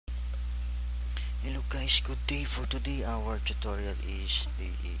Hello guys, good day. For today our tutorial is the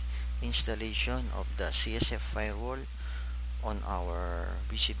installation of the CSF firewall on our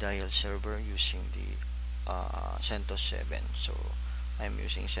BC dial server using the CentOS 7. So I'm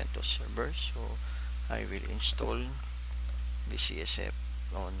using CentOS server, so I will install the CSF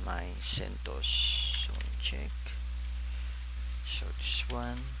on my CentOS. So check. So this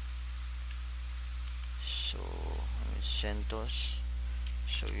one. So CentOS.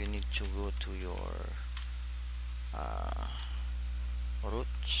 So you need to go to your uh, root.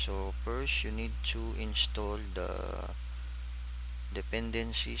 So first you need to install the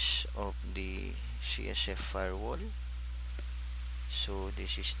dependencies of the CSF firewall. So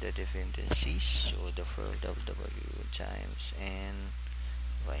this is the dependencies. So the for www times and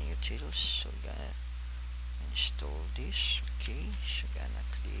find utils. So gonna install this. Okay, so gonna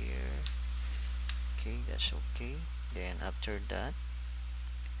clear. Okay, that's okay. Then after that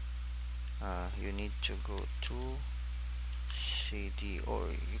you need to go to CD,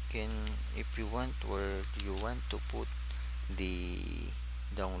 or you can, if you want, where you want to put the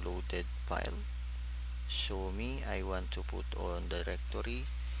downloaded file. So me, I want to put on directory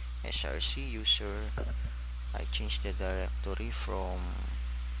src user. I change the directory from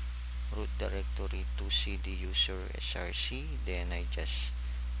root directory to cd user src. Then I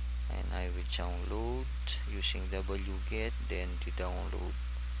will download using wget, then to download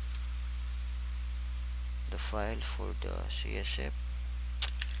the file for the CSF.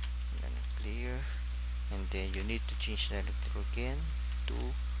 I'm gonna clear, and then you need to change the directory again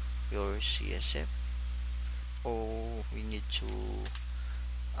to your CSF. Oh, we need to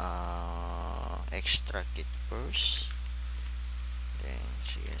extract it first. Then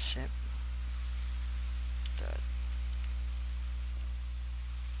CSF dot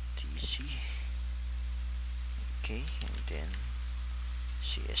tc. Okay, and then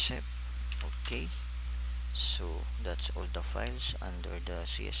CSF. Okay, so that's all the files under the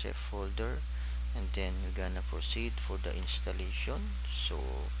CSF folder, and then we're gonna proceed for the installation.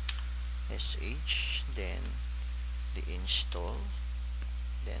 So sh, then the install,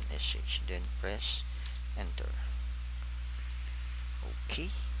 then sh, then press enter. Okay,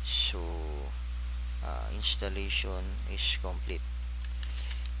 so installation is complete.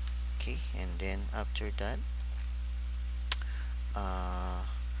 Okay, and then after that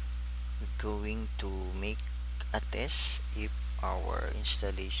we're going to make a test if our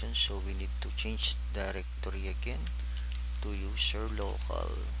installation. So we need to change directory again to user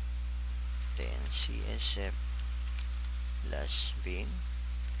local, then CSF /bin,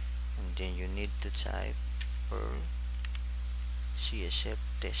 and then you need to type perl CSF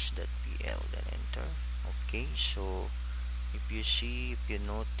test.pl, then enter. Okay, so if you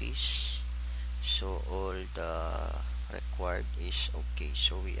notice, so all the required is okay.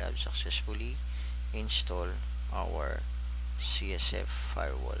 So we have successfully installed our CSF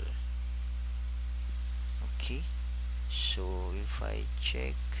firewall. Okay, so if I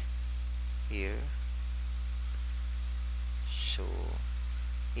check here, so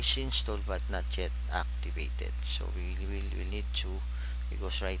it's installed but not yet activated. So we will need to,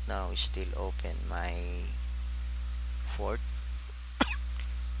 because right now it's still open my fort,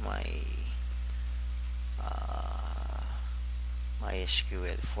 my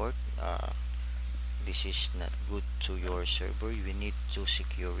MySQL fort. This is not good to your server. We need to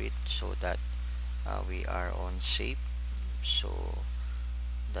secure it so that we are on safe, so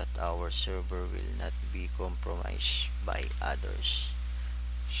that our server will not be compromised by others.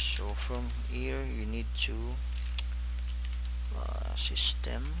 So from here you need to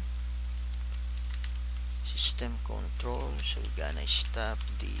system control. So we're gonna stop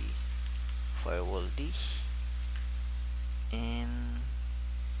the firewall D and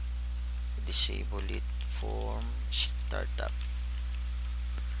disable it from startup.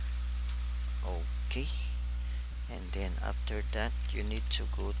 Okay, and then after that you need to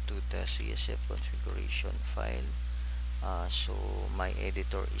go to the CSF configuration file. So my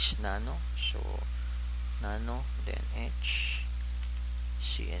editor is nano, so nano, then h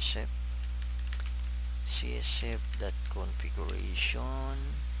csf.configuration,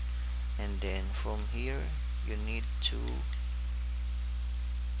 and then from here you need to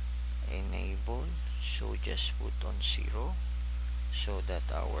enable. So just put on 0 so that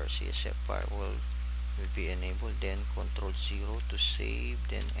our CSF firewall will be enabled. Then control 0 to save,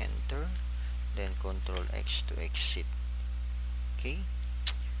 then enter, then control X to exit. Okay,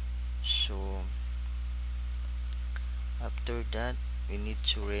 so after that we need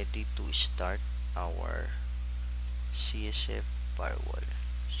to ready to start our CSF firewall.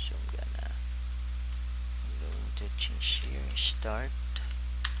 So I'm going to change here, start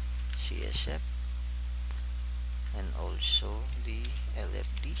CSF. and also the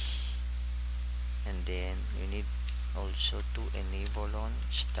LFD, and then you need also to enable on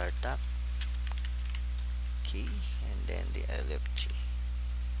startup, okay, and then the LFG.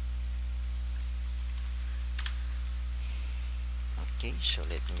 Okay, so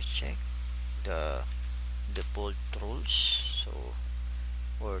let me check the default rules, so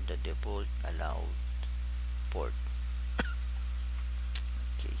or the default allowed port.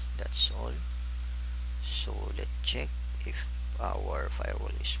 Okay, that's all. So let's check if our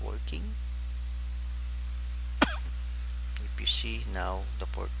firewall is working. If you see now the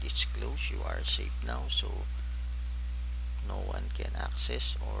port is closed, you are safe now, so no one can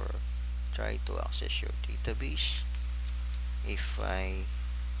access or try to access your database. If I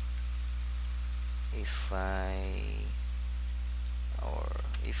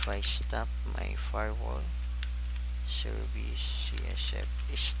stop my firewall service CSF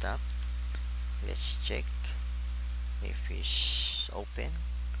stop, let's check if it's open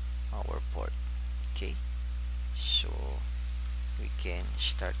our port. Okay, so we can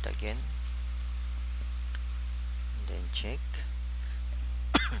start again, then check.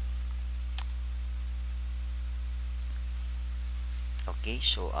 Okay,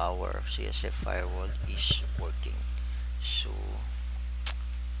 so our CSF firewall is working. So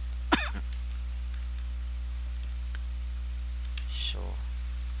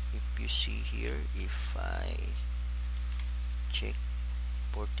if you see here, if I check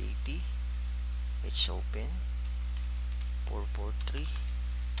port 80, it's open. For port 3,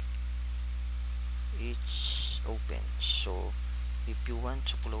 it's open. So if you want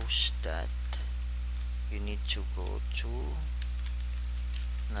to close that, you need to go to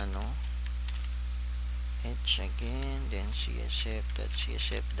nano h again, then csf.csf.conf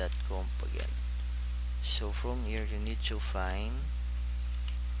again. So from here you need to find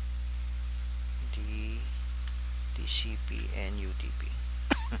the TCP and UDP.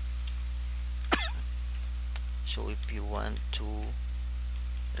 So if you want to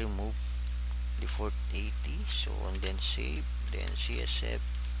remove the 480, so and then save, then CSF,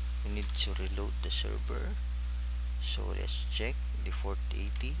 you need to reload the server. So let's check the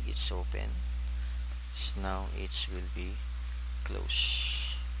 480, it's open. So now it will be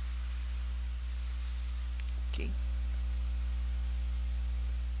closed. Okay.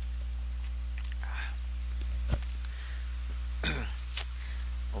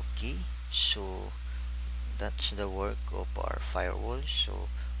 Okay, so that's the work of our firewall. So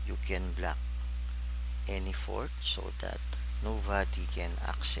you can block any port so that nobody can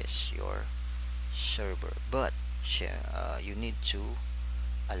access your server, but you need to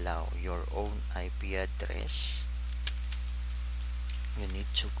allow your own IP address. You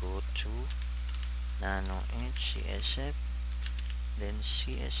need to go to nano h csf, then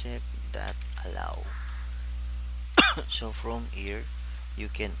csf.allow. So from here you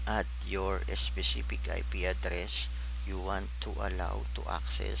can add your specific IP address you want to allow to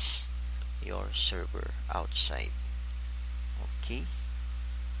access your server outside. Okay,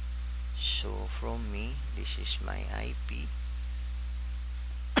 so from me, this is my IP.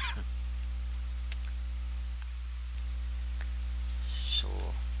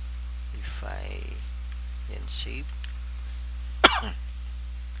 So if I then save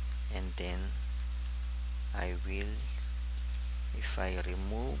and then I will, if I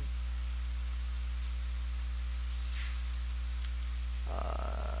remove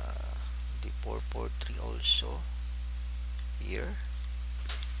the port 3 also here,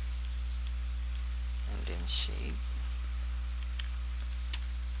 and then save,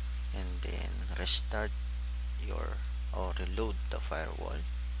 and then restart your or reload the firewall.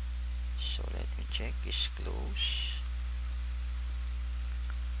 So let me check, is close.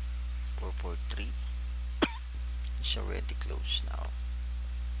 Port 3 is already closed now,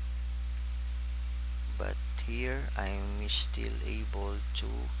 but here I'm still able to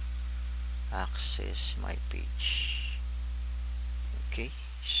access my page. Okay,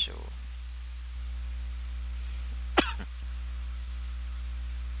 so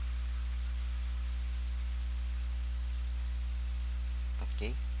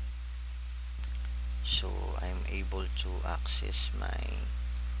okay, so I'm able to access my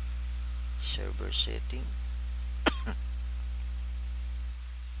server setting.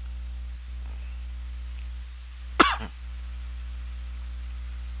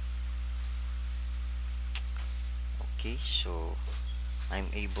 Okay, so I'm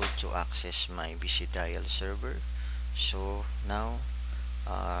able to access my BCDial server. So now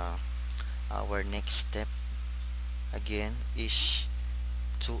our next step again is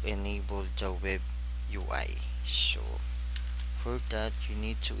to enable the web UI. So for that you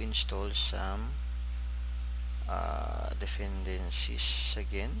need to install some dependencies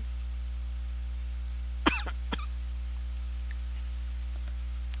again.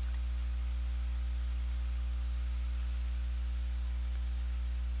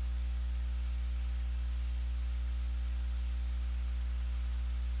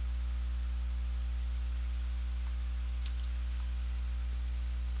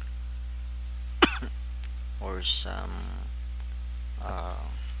 Or some uh,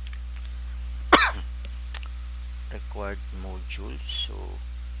 required module. So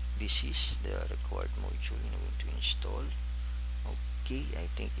this is the required module I'm going to install. Okay, I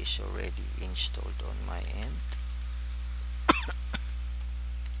think it's already installed on my end.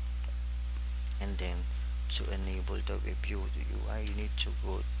 And then to enable the web view UI, you need to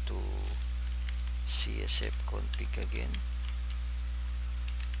go to CSF config again.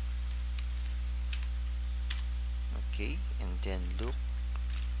 Okay, and then look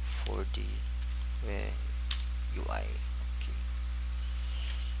for the web UI. Okay.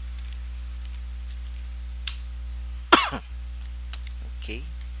 Okay,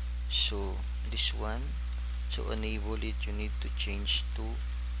 so this one, to enable it, you need to change to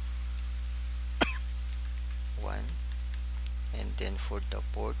 1, and then for the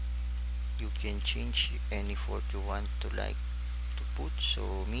port, you can change any port you want to put.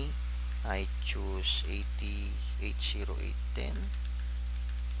 So I choose 80810,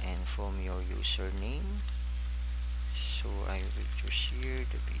 and from your username, so I will choose here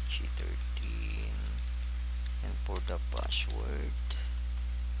the BG13, and for the password,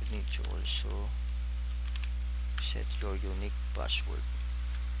 you need to also set your unique password.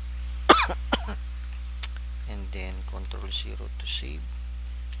 And then Ctrl 0 to save,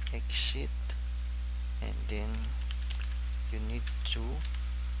 exit, and then you need to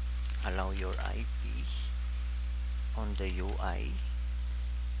allow your IP on the UI.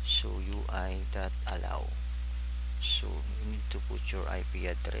 So UI.allow, so you need to put your IP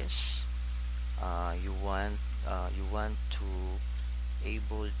address. You want to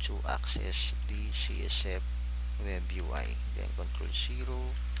able to access the CSF web UI, then Ctrl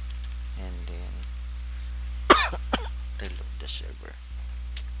 0, and then reload the server.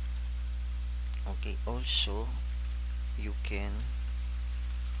 Okay, also you can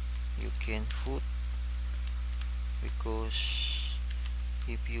put, because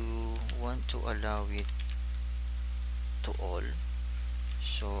if you want to allow it to all,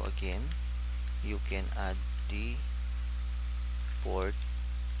 so again you can add the port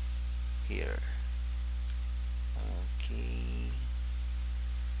here. Okay,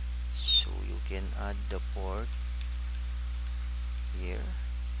 so you can add the port here,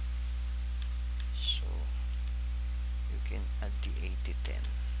 so you can add the 8010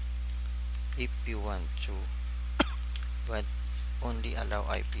 if you want to, but only allow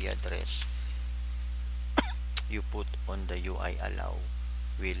IP address you put on the UI allow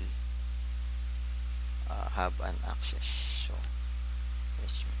will have an access. So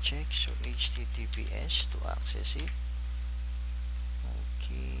let's check. So HTTPS to access it.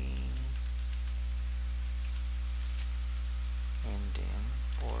 Okay, and then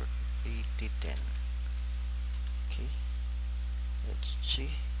port 8010. Okay, let's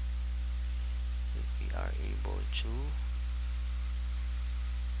see if we are able to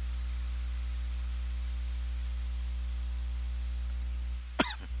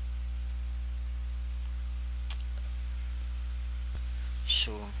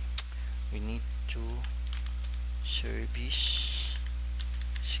so we need to service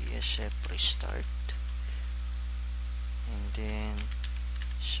CSF restart, and then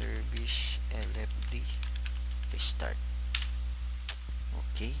service LFD restart.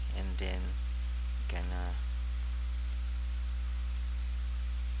 Okay, and then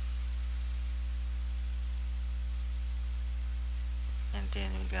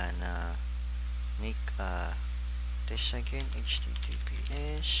we're gonna make a test again.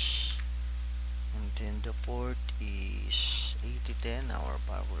 HTTPS, and then the port is 8010, our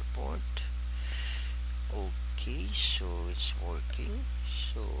power port. Okay, so it's working.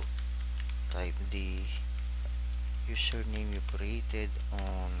 So type the username you created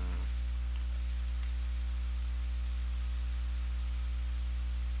on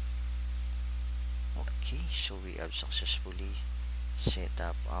okay, so we have successfully set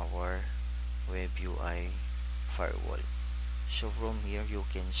up our web UI firewall. So from here you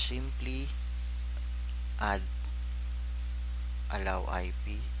can simply add, allow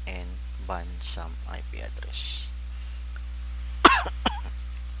IP, and ban some IP address.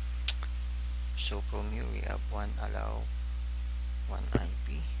 So from here we have one allow, one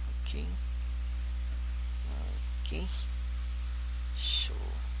IP. Okay, so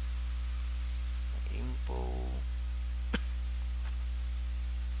info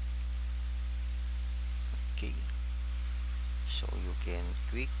can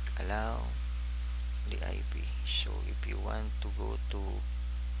quick allow the IP. So if you want to go to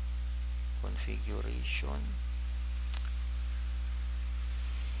configuration,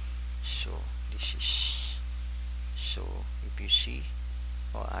 so this is, so if you see,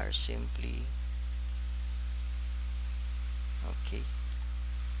 or are simply okay,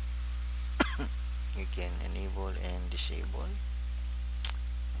 you can enable and disable.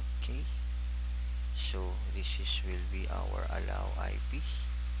 Okay, so this is will be our allow IP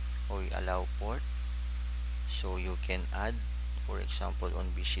or allow port. So you can add, for example,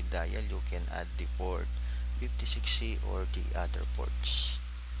 on BC dial you can add the port 56C or the other ports.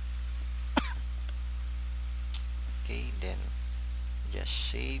 Okay, then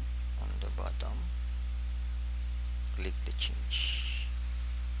just save on the bottom, click the change.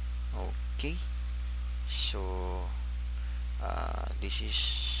 Okay, so this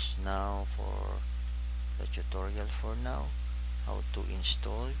is now for the tutorial for now, how to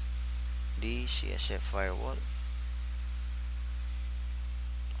install the CSF firewall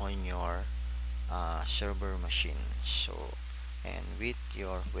on your server machine, so and with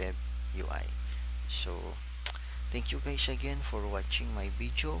your web UI. So thank you guys again for watching my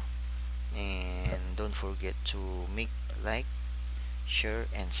video, and don't forget to make like, share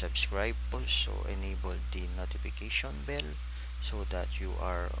and subscribe. Also enable the notification bell so that you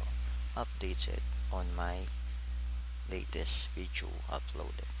are updated on my latest video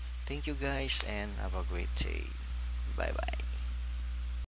uploaded. Thank you guys and have a great day. Bye bye.